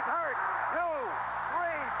 He's hurt. 2, 3.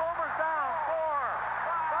 Fullmer's down. 4,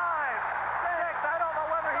 5, 6. I don't know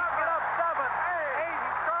whether he can get up. 7, 8.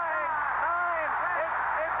 He's trying. 9.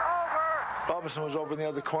 It's over. Robinson was over in the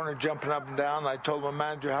other corner jumping up and down. I told my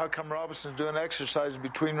manager, how come Robinson's doing exercise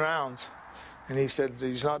between rounds? And he said,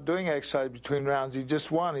 he's not doing exercise between rounds. He just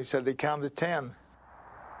won. He said they counted 10.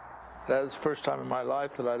 That was the first time in my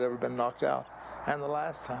life that I'd ever been knocked out, and the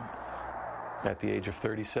last time. At the age of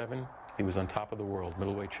 37, he was on top of the world,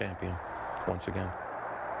 middleweight champion, once again.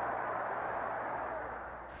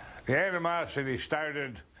 The animosity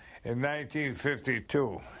started In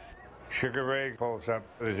 1952, Sugar Ray pulls up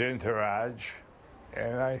his entourage,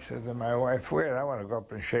 and I said to my wife, wait, I want to go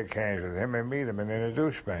up and shake hands with him and meet him and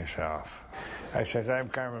introduce myself. I said, I'm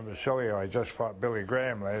Carmen Basilio. I just fought Billy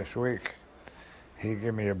Graham last week. He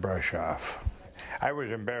gave me a brush off. I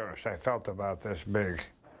was embarrassed. I felt about this big.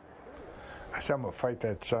 I said, I'm going to fight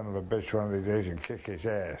that son of a bitch one of these days and kick his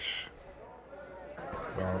ass.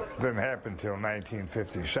 Well, it didn't happen until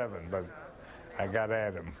 1957, but I got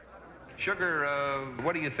at him. Sugar,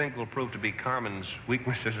 what do you think will prove to be Carmen's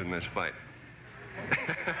weaknesses in this fight?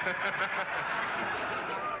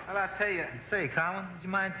 Well, I'll tell you. Say, Carmen, would you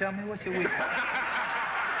mind telling me what's your weakness?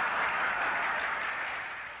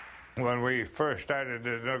 When we first started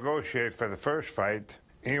to negotiate for the first fight,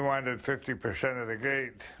 he wanted 50% of the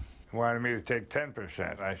gate. He wanted me to take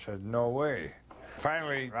 10%. I said, no way.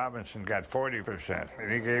 Finally, Robinson got 40%,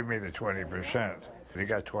 and he gave me the 20%. He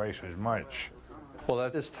got twice as much. Well,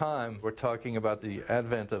 at this time, we're talking about the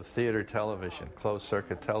advent of theater television,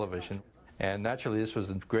 closed-circuit television, and naturally this was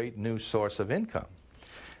a great new source of income.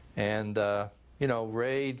 And, you know,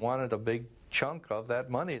 Ray wanted a big chunk of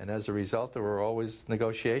that money, and as a result, there were always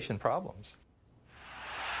negotiation problems.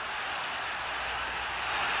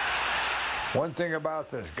 One thing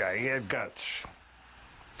about this guy, he had guts.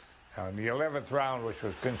 Now, in the 11th round, which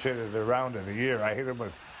was considered the round of the year, I hit him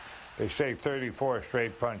with, they say, 34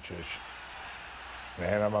 straight punches. And I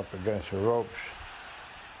had him up against the ropes.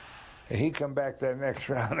 And he come back that next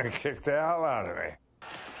round and kicked the hell out of me.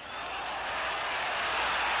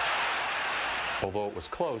 Although it was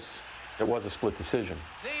close, it was a split decision.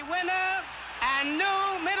 The winner and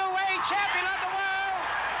new middleweight champion of the world,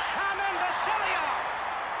 Carmen Basilio.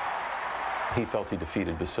 He felt he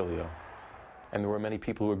defeated Basilio. And there were many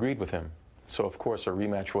people who agreed with him. So, of course, a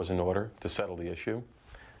rematch was in order to settle the issue.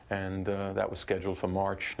 And that was scheduled for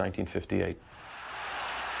March 1958.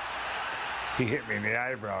 He hit me in the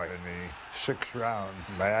eyebrow in the 6th round.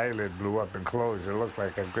 My eyelid blew up and closed. It looked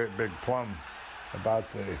like a great big plum.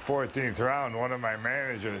 About the 14th round, one of my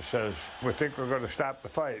managers says, we think we're going to stop the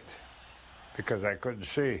fight, because I couldn't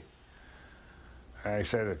see. I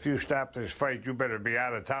said, if you stop this fight, you better be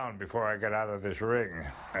out of town before I get out of this ring.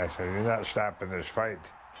 I said, you're not stopping this fight.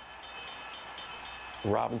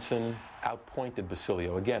 Robinson outpointed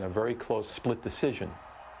Basilio. Again, a very close split decision.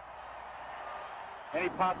 Any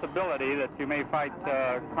possibility that you may fight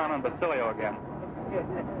Carmen Basilio again?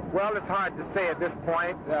 Well, it's hard to say at this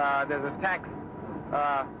point. There's a tax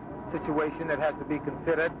situation that has to be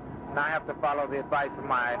considered, and I have to follow the advice of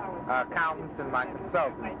my accountants and my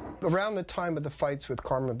consultants. Around the time of the fights with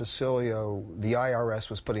Carmen Basilio, the IRS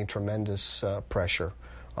was putting tremendous pressure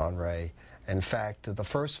on Ray. In fact, the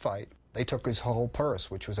first fight, they took his whole purse,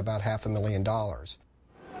 which was about $500,000.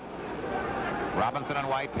 Robinson in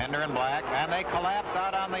white, Pender in black, and they collapse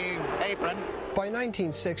out on the apron. By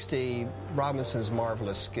 1960, Robinson's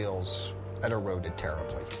marvelous skills had eroded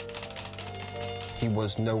terribly. He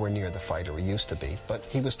was nowhere near the fighter he used to be, but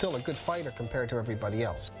he was still a good fighter compared to everybody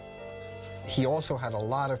else. He also had a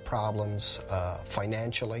lot of problems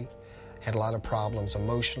financially, had a lot of problems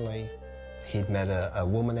emotionally. He'd met a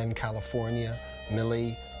woman in California,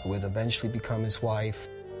 Millie, who would eventually become his wife.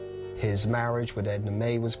 His marriage with Edna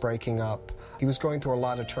May was breaking up. He was going through a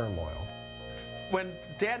lot of turmoil. When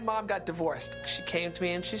Dad and Mom got divorced, she came to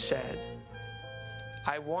me and she said,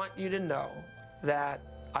 I want you to know that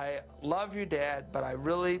I love your dad, but I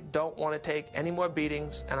really don't want to take any more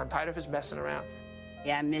beatings, and I'm tired of his messing around.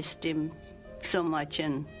 Yeah, I missed him so much,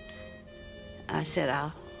 and I said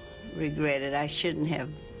I'll regret it. I shouldn't have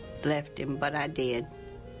left him, but I did,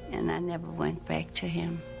 and I never went back to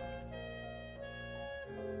him.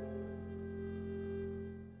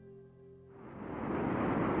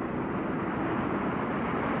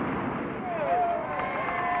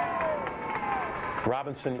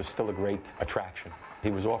 Robinson was still a great attraction. He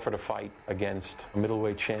was offered a fight against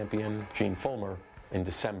middleweight champion Gene Fullmer in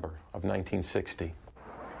December of 1960.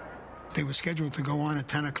 They were scheduled to go on at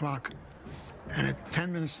 10 o'clock, and at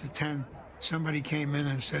 10 minutes to 10, somebody came in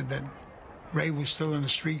and said that Ray was still in the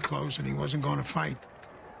street clothes and he wasn't going to fight.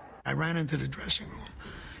 I ran into the dressing room,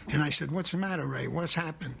 and I said, what's the matter, Ray? What's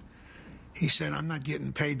happened? He said, I'm not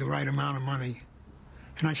getting paid the right amount of money.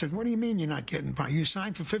 And I said, what do you mean you're not getting paid? You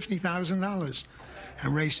signed for $50,000.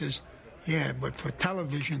 And Ray says, yeah, but for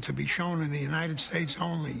television to be shown in the United States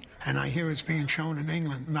only, and I hear it's being shown in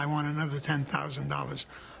England, and I want another $10,000.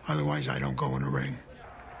 Otherwise, I don't go in the ring.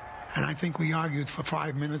 And I think we argued for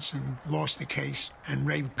 5 minutes and lost the case. And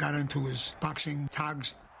Ray got into his boxing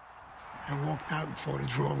togs and walked out and fought a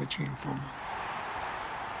draw with Gene Fullmer.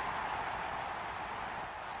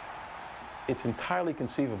 It's entirely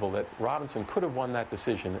conceivable that Robinson could have won that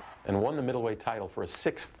decision and won the middleweight title for a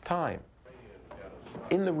 6th time.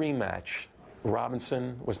 In the rematch,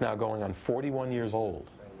 Robinson was now going on 41 years old.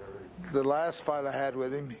 The last fight I had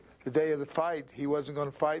with him, the day of the fight, he wasn't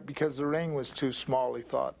going to fight because the ring was too small, he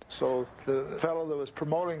thought. So the fellow that was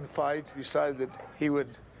promoting the fight decided that he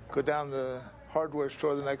would go down to the hardware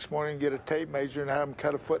store the next morning and get a tape measure and have him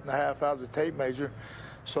cut 1.5 feet out of the tape measure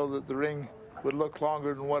so that the ring would look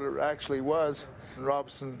longer than what it actually was. And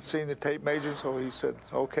Robinson seen the tape measure, so he said,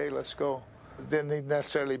 okay, let's go. It didn't need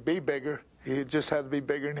necessarily be bigger. He just had to be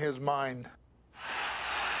bigger in his mind.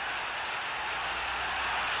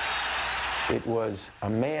 It was a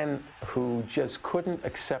man who just couldn't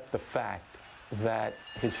accept the fact that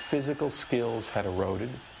his physical skills had eroded.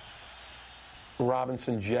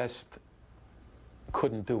 Robinson just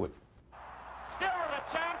couldn't do it. Still the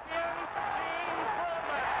champion, Gene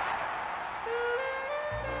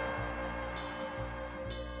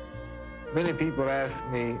Foreman. Many people ask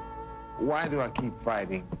me, why do I keep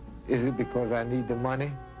fighting? Is it because I need the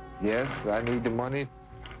money? Yes, I need the money,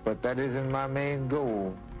 but that isn't my main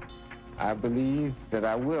goal. I believe that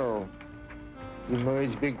I will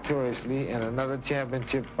emerge victoriously in another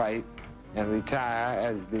championship fight and retire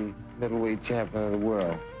as the middleweight champion of the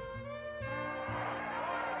world.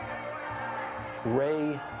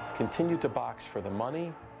 Ray continued to box for the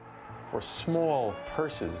money, for small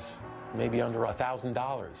purses, maybe under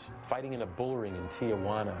 $1,000, fighting in a bull ring in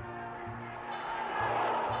Tijuana.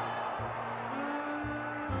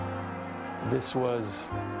 This was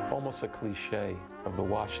almost a cliche of the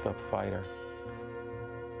washed-up fighter.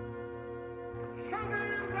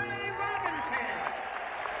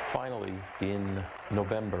 Finally, in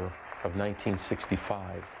November of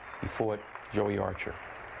 1965, he fought Joey Archer,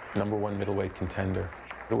 #1 middleweight contender.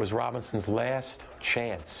 It was Robinson's last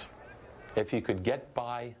chance. If he could get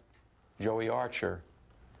by Joey Archer,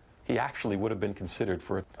 he actually would have been considered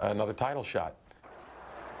for another title shot.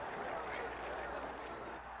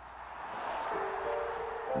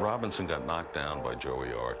 Robinson got knocked down by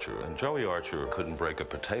Joey Archer, and Joey Archer couldn't break a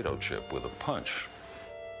potato chip with a punch.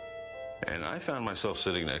 And I found myself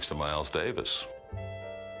sitting next to Miles Davis.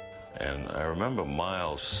 And I remember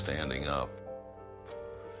Miles standing up,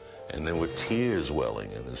 and there were tears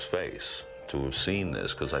welling in his face to have seen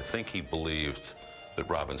this, because I think he believed that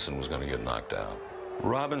Robinson was going to get knocked out.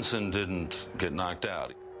 Robinson didn't get knocked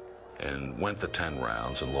out and went the 10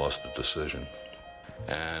 rounds and lost the decision.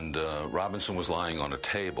 And Robinson was lying on a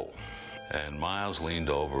table, and Miles leaned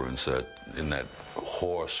over and said, in that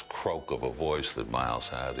hoarse croak of a voice that Miles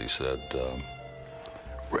had, he said,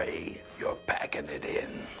 "Ray, you're packing it in."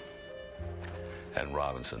 And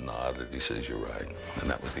Robinson nodded. He says, "You're right." And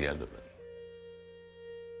that was the end of it.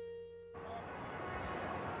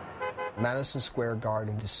 Madison Square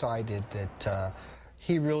Garden decided that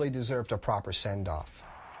he really deserved a proper send-off.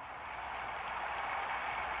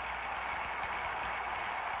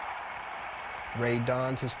 Ray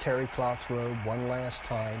donned his terry cloth robe one last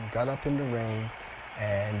time, got up in the ring,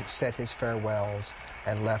 and said his farewells,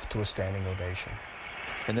 and left to a standing ovation.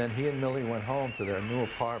 And then he and Millie went home to their new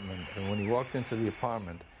apartment, and when he walked into the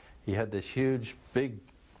apartment, he had this huge, big,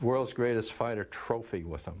 world's greatest fighter trophy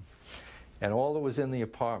with him. And all that was in the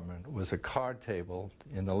apartment was a card table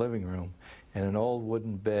in the living room and an old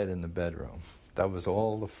wooden bed in the bedroom. That was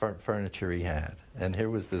all the furniture he had. And here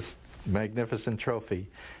was this magnificent trophy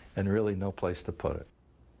and really no place to put it.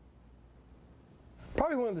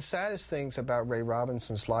 Probably one of the saddest things about Ray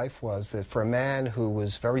Robinson's life was that for a man who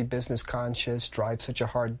was very business conscious, drive such a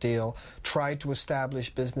hard deal, tried to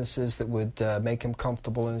establish businesses that would make him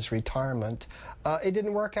comfortable in his retirement, it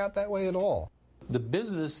didn't work out that way at all. The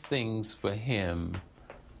business things for him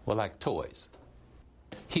were like toys.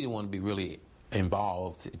 He didn't want to be really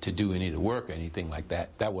involved to do any of the work or anything like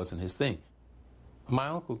that. That wasn't his thing. My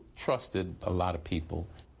uncle trusted a lot of people.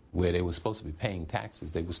 Where they were supposed to be paying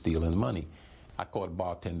taxes, they were stealing money. I caught a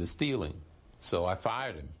bartender stealing, so I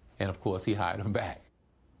fired him. And of course, he hired him back.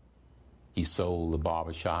 He sold the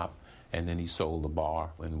barber shop, and then he sold the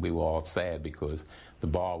bar, and we were all sad because the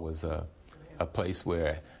bar was a place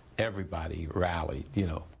where everybody rallied, you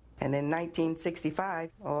know. And then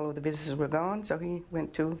 1965, all of the businesses were gone, so he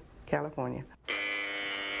went to California.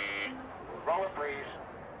 Roll it,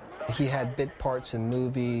 please. He had bit parts in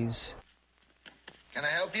movies. Can I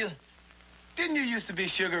help you? Didn't you used to be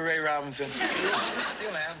Sugar Ray Robinson?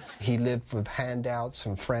 Still am. He lived with handouts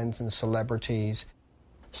from friends and celebrities.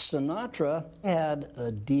 Sinatra had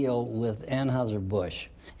a deal with Anheuser-Busch,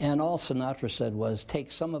 and all Sinatra said was,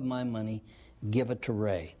 take some of my money, give it to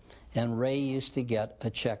Ray. And Ray used to get a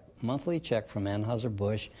check, monthly check from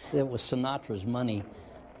Anheuser-Busch. It was Sinatra's money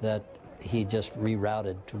that he just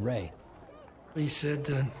rerouted to Ray. He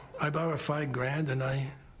said, I borrow $5,000 and I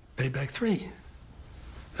pay back $3,000.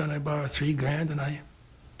 Then I borrow $3,000 and I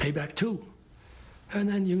pay back $2,000. And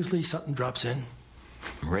then usually something drops in.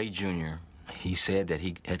 Ray Jr., he said that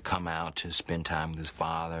he had come out to spend time with his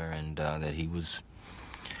father and that he was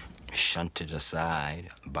shunted aside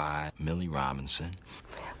by Millie Robinson.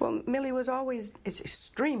 Well, Millie was always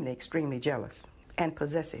extremely, extremely jealous and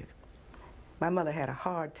possessive. My mother had a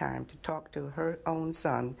hard time to talk to her own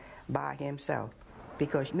son by himself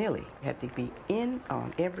because Millie had to be in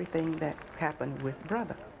on everything that happened with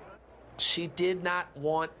brother. She did not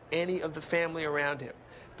want any of the family around him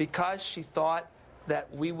because she thought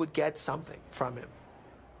that we would get something from him.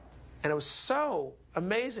 And it was so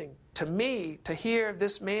amazing to me to hear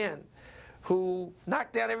this man who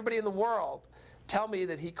knocked down everybody in the world tell me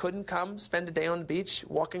that he couldn't come spend a day on the beach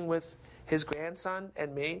walking with his grandson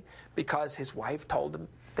and me because his wife told him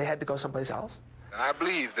they had to go someplace else. I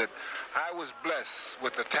believe that I was blessed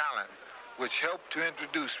with a talent which helped to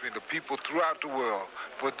introduce me to people throughout the world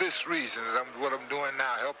for this reason that what I'm doing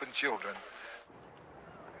now, helping children.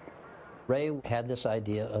 Ray had this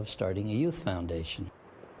idea of starting a youth foundation.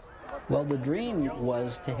 Well, the dream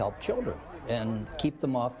was to help children and keep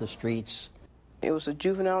them off the streets. It was a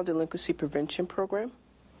juvenile delinquency prevention program.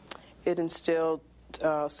 It instilled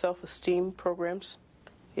self-esteem programs.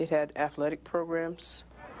 It had athletic programs.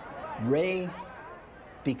 Ray,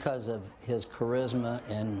 because of his charisma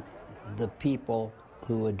and the people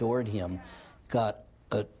who adored him, got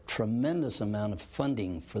a tremendous amount of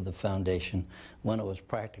funding for the foundation when it was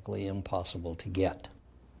practically impossible to get.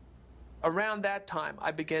 Around that time,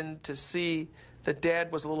 I began to see that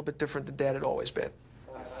Dad was a little bit different than Dad had always been.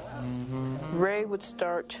 Ray would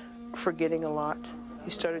start forgetting a lot. He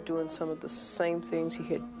started doing some of the same things he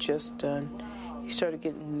had just done. He started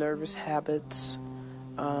getting nervous habits,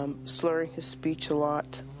 slurring his speech a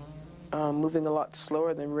lot, moving a lot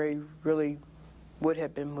slower than Ray really would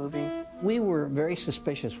have been moving. We were very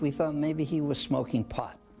suspicious. We thought maybe he was smoking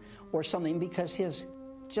pot or something because his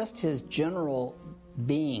general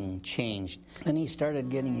being changed, and he started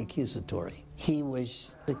getting accusatory. He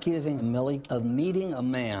was accusing Millie of meeting a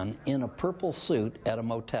man in a purple suit at a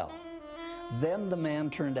motel. Then the man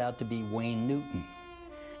turned out to be Wayne Newton.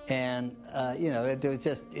 And, it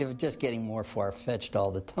was just getting more far-fetched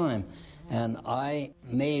all the time. And I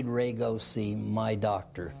made Ray go see my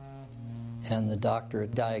doctor, and the doctor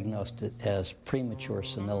diagnosed it as premature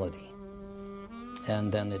senility.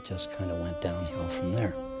 And then it just kind of went downhill from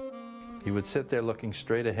there. He would sit there looking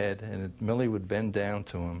straight ahead, and Millie would bend down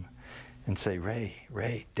to him and say,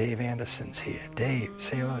 Ray, Dave Anderson's here. Dave,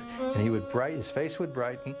 say hello. And he would his face would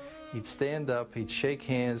brighten. He'd stand up, he'd shake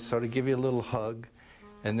hands, sort of give you a little hug,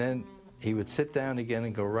 and then he would sit down again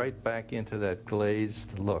and go right back into that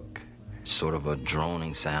glazed look. Sort of a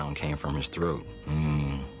droning sound came from his throat.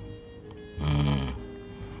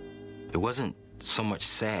 It wasn't so much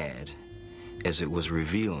sad as it was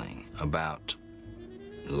revealing about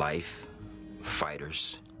life,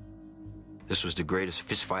 fighters. This was the greatest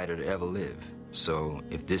fist fighter to ever live. So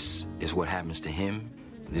if this is what happens to him,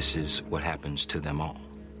 this is what happens to them all.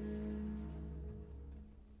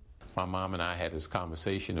 My mom and I had this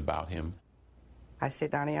conversation about him. I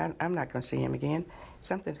said, Donnie, I'm not going to see him again.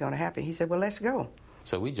 Something's going to happen. He said, well, let's go.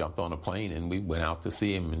 So we jumped on a plane and we went out to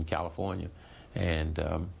see him in California. And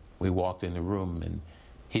we walked in the room and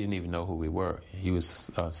he didn't even know who we were. He was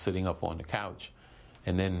sitting up on the couch.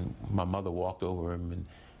 And then my mother walked over him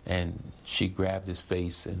and she grabbed his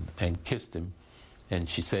face and kissed him. And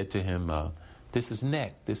she said to him, this is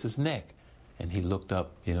Neck, this is Neck. And he looked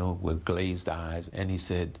up, with glazed eyes, and he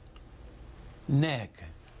said, Neck.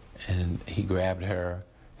 And he grabbed her,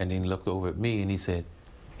 and then he looked over at me, and he said,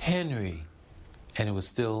 Henry. And it was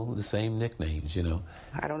still the same nicknames,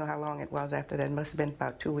 I don't know how long it was after that. It must have been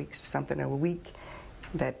about 2 weeks or something, or a week,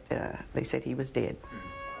 that they said he was dead.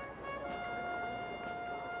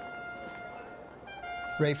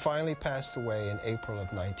 Ray finally passed away in April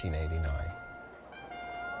of 1989.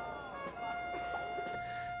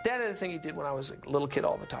 Dad had a thing he did when I was a little kid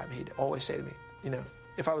all the time. He'd always say to me,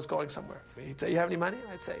 if I was going somewhere, he'd say, you have any money?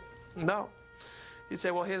 I'd say, no. He'd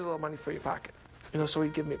say, well, here's a little money for your pocket. So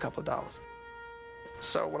he'd give me a couple of dollars.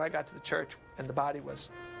 So when I got to the church and the body was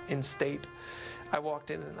in state, I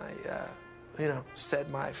walked in and I,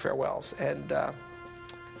 said my farewells and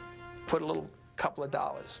put a little couple of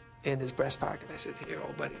dollars in his breast pocket. I said, here,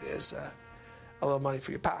 old buddy, there's a little money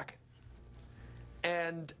for your pocket.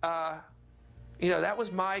 And, that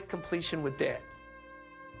was my completion with Dad.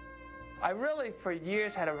 I really, for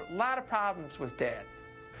years, had a lot of problems with Dad.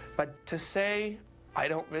 But to say I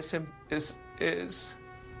don't miss him is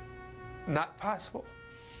not possible.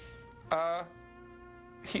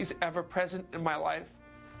 He's ever present in my life.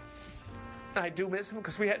 I do miss him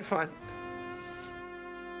because we had fun.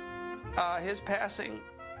 His passing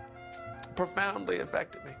profoundly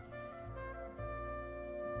affected me.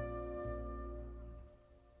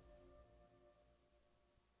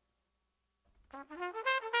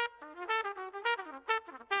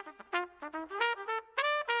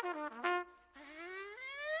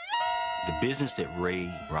 The business that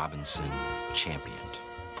Ray Robinson championed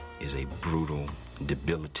is a brutal,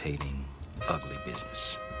 debilitating, ugly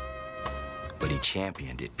business. But he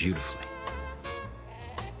championed it beautifully.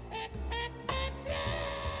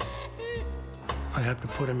 I have to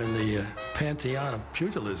put him in the pantheon of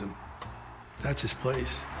pugilism. That's his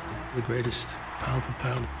place. The greatest pound for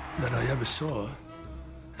pound that I ever saw.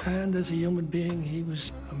 And as a human being, he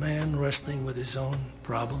was a man wrestling with his own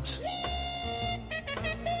problems.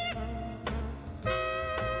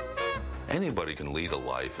 Anybody can lead a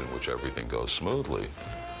life in which everything goes smoothly.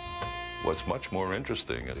 What's much more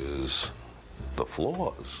interesting is the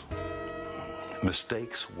flaws.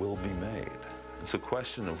 Mistakes will be made. It's a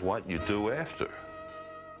question of what you do after.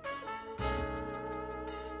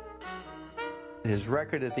 His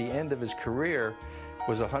record at the end of his career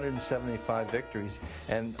was 175 victories,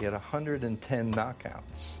 and he had 110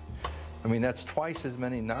 knockouts. I mean, that's twice as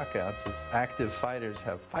many knockouts as active fighters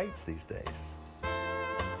have fights these days.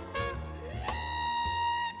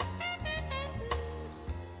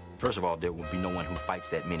 First of all, there will be no one who fights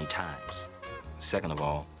that many times. Second of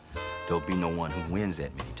all, there will be no one who wins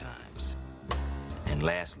that many times. And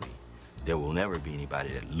lastly, there will never be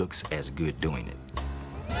anybody that looks as good doing it.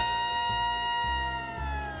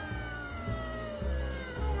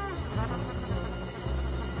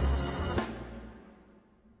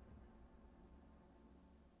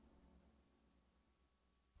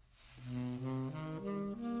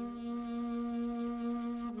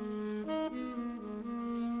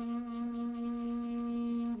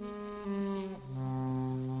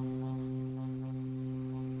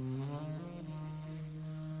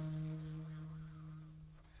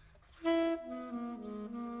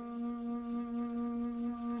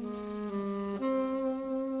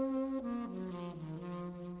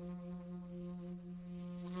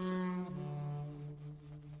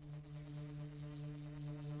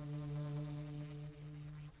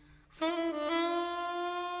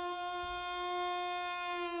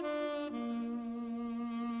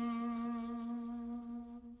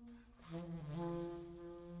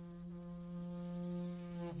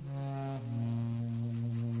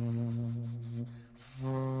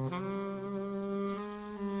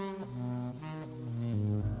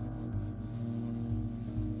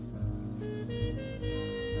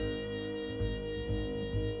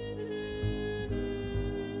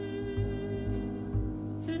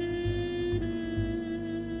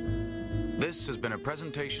 This has been a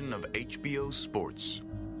presentation of HBO Sports,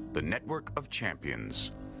 the network of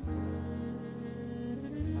champions.